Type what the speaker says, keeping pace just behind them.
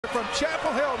from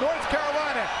Chapel Hill, North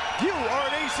Carolina. You are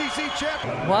an ACC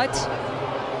champion. What?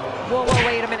 Whoa,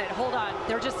 wait a minute. Hold on.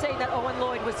 They're just saying that Owen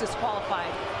Lloyd was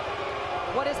disqualified.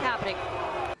 What is happening?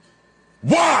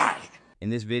 Why? In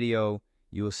this video,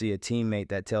 you will see a teammate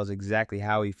that tells exactly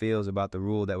how he feels about the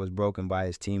rule that was broken by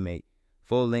his teammate.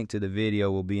 Full link to the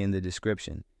video will be in the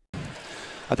description.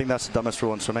 I think that's the dumbest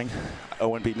rule in swimming.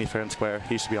 Owen beat me fair and square.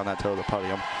 He should be on that toe of the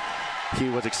podium. He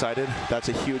was excited. That's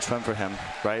a huge swim for him,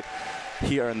 right?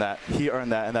 He earned that. He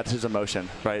earned that, and that's his emotion,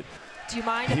 right? Do you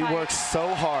mind if He works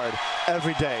so hard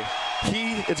every day.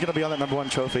 He is going to be on that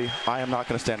 #1 trophy. I am not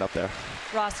going to stand up there.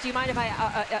 Ross, do you mind if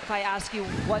I ask you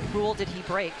what rule did he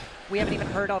break? We haven't even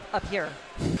heard of up here.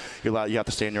 You have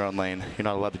to stay in your own lane. You're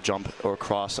not allowed to jump or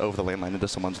cross over the lane line into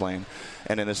someone's lane.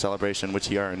 And in this celebration, which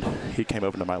he earned, he came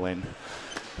over to my lane.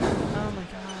 Oh my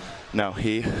God. No,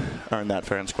 he earned that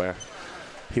fair and square.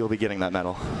 He will be getting that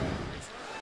medal.